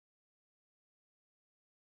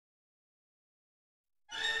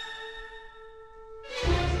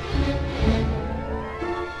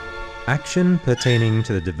Action pertaining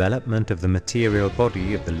to the development of the material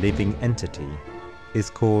body of the living entity is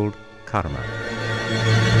called karma.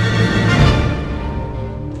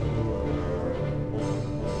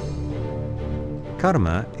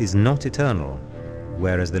 Karma is not eternal,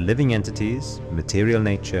 whereas the living entities, material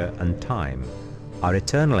nature and time are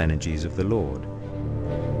eternal energies of the Lord.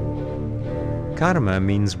 Karma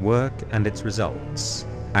means work and its results,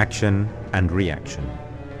 action and reaction,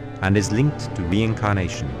 and is linked to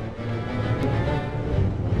reincarnation.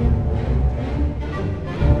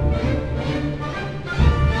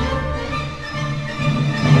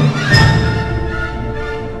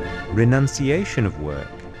 Renunciation of work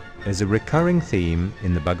is a recurring theme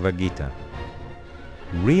in the Bhagavad Gita.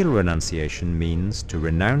 Real renunciation means to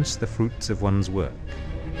renounce the fruits of one's work.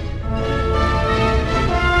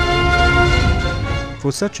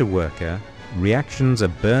 For such a worker, reactions are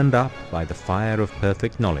burned up by the fire of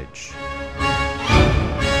perfect knowledge.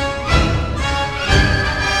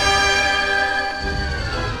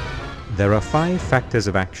 There are 5 factors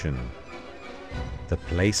of action: the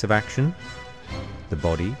place of action, the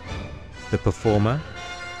body, the performer,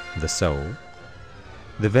 the soul,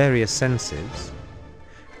 the various senses,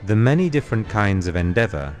 the many different kinds of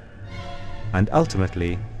endeavor, and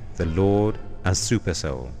ultimately the Lord as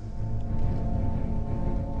Supersoul.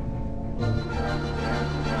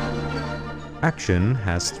 Action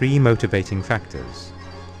has 3 motivating factors: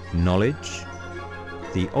 knowledge,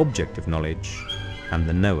 the object of knowledge, and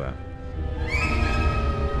the knower.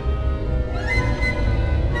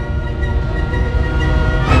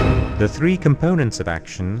 The 3 components of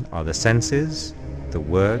action are the senses, the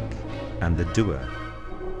work, and the doer.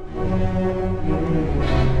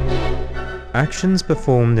 Actions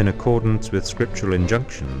performed in accordance with scriptural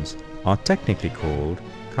injunctions are technically called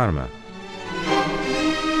karma.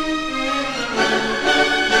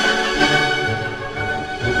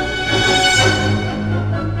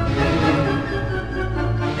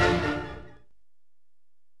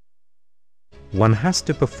 One has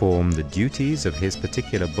to perform the duties of his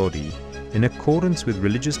particular body in accordance with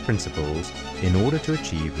religious principles in order to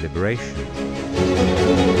achieve liberation.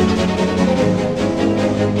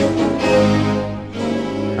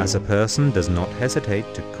 As a person does not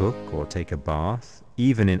hesitate to cook or take a bath,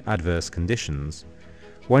 even in adverse conditions,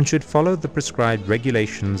 one should follow the prescribed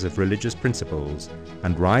regulations of religious principles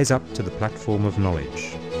and rise up to the platform of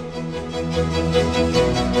knowledge.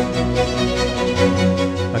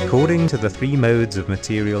 According to the 3 modes of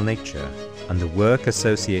material nature and the work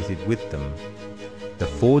associated with them, the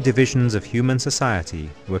 4 divisions of human society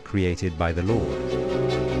were created by the Lord.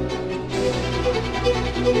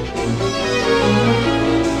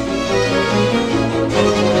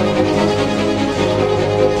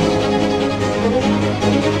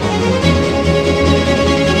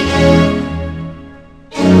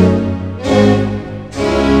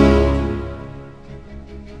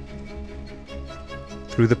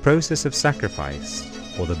 Through the process of sacrifice,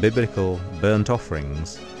 or the biblical burnt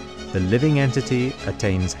offerings, the living entity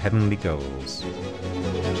attains heavenly goals.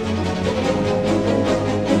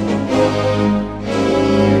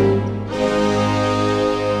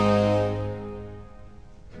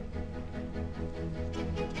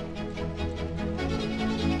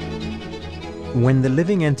 When the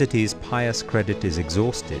living entity's pious credit is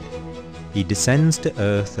exhausted, he descends to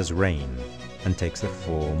earth as rain and takes the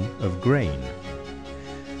form of grain.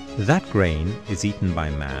 That grain is eaten by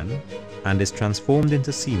man and is transformed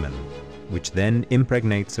into semen, which then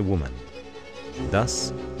impregnates a woman.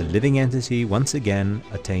 Thus, the living entity once again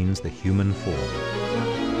attains the human form.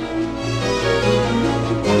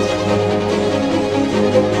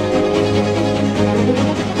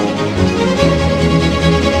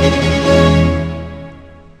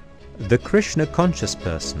 The Krishna-conscious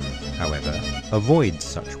person, however, avoids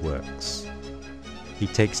such works. He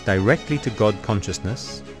takes directly to God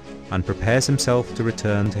consciousness and prepares himself to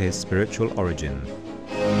return to his spiritual origin.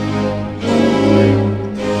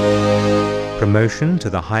 Promotion to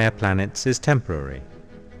the higher planets is temporary.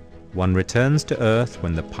 One returns to Earth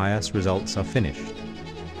when the pious results are finished.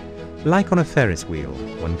 Like on a Ferris wheel,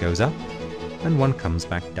 one goes up and one comes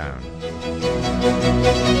back down.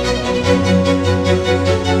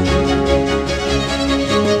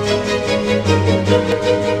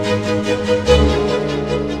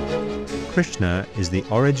 Krishna is the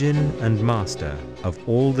origin and master of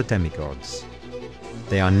all the demigods.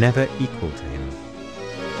 They are never equal to him.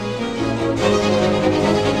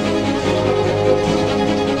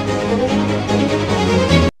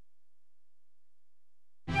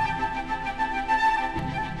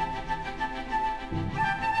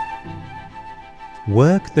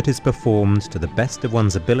 Work that is performed to the best of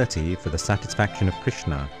one's ability for the satisfaction of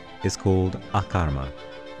Krishna is called akarma.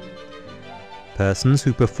 Persons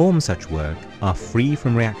who perform such work are free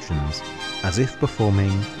from reactions, as if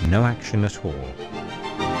performing no action at all.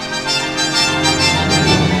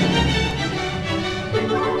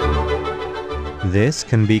 This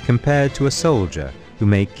can be compared to a soldier who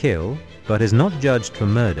may kill but is not judged for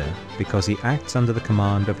murder because he acts under the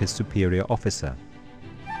command of his superior officer.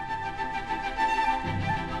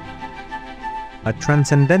 A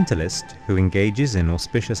transcendentalist who engages in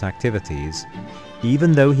auspicious activities,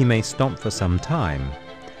 even though he may stop for some time,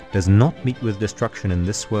 does not meet with destruction in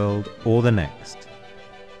this world or the next.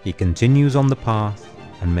 He continues on the path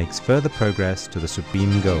and makes further progress to the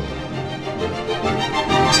supreme goal.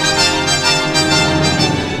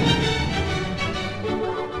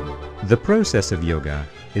 The process of yoga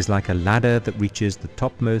is like a ladder that reaches the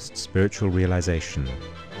topmost spiritual realization.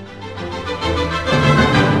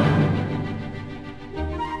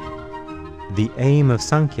 The aim of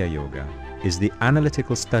Sankhya Yoga is the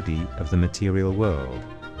analytical study of the material world.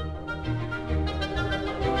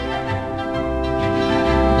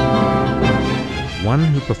 One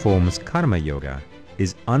who performs Karma Yoga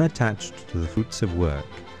is unattached to the fruits of work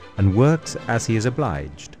and works as he is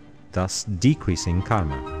obliged, thus decreasing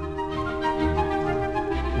karma.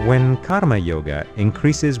 When Karma Yoga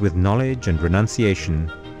increases with knowledge and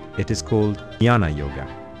renunciation, it is called Jnana Yoga.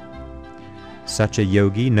 Such a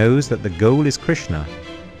yogi knows that the goal is Krishna,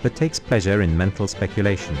 but takes pleasure in mental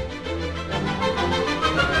speculation.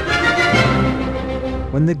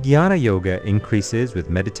 When the Jnana Yoga increases with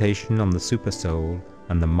meditation on the Supersoul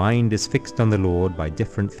and the mind is fixed on the Lord by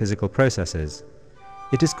different physical processes,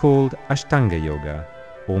 it is called Ashtanga Yoga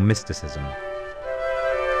or mysticism.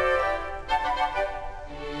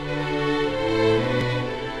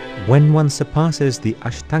 When one surpasses the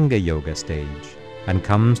Ashtanga Yoga stage and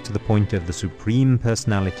comes to the point of the Supreme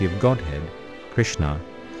Personality of Godhead, Krishna,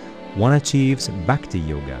 one achieves Bhakti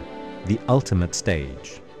Yoga, the ultimate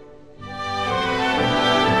stage.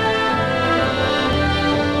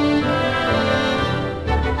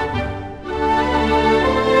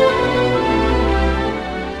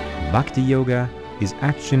 Bhakti Yoga is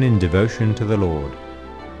action in devotion to the Lord.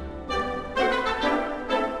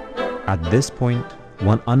 At this point,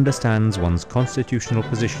 one understands one's constitutional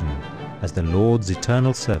position as the Lord's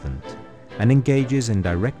eternal servant and engages in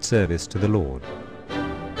direct service to the Lord.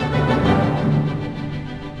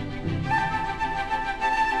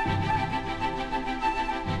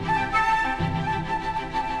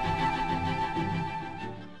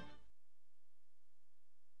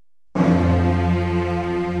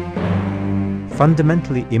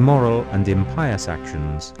 Fundamentally immoral and impious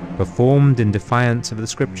actions performed in defiance of the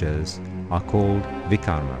scriptures are called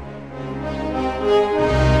vikarma.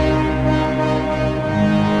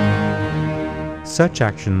 Such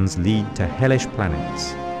actions lead to hellish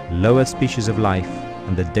planets, lower species of life,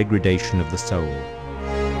 and the degradation of the soul.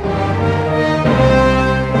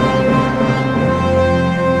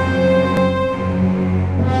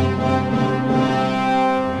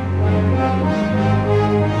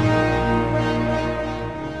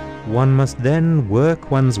 One must then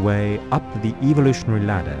work one's way up the evolutionary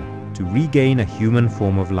ladder to regain a human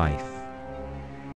form of life.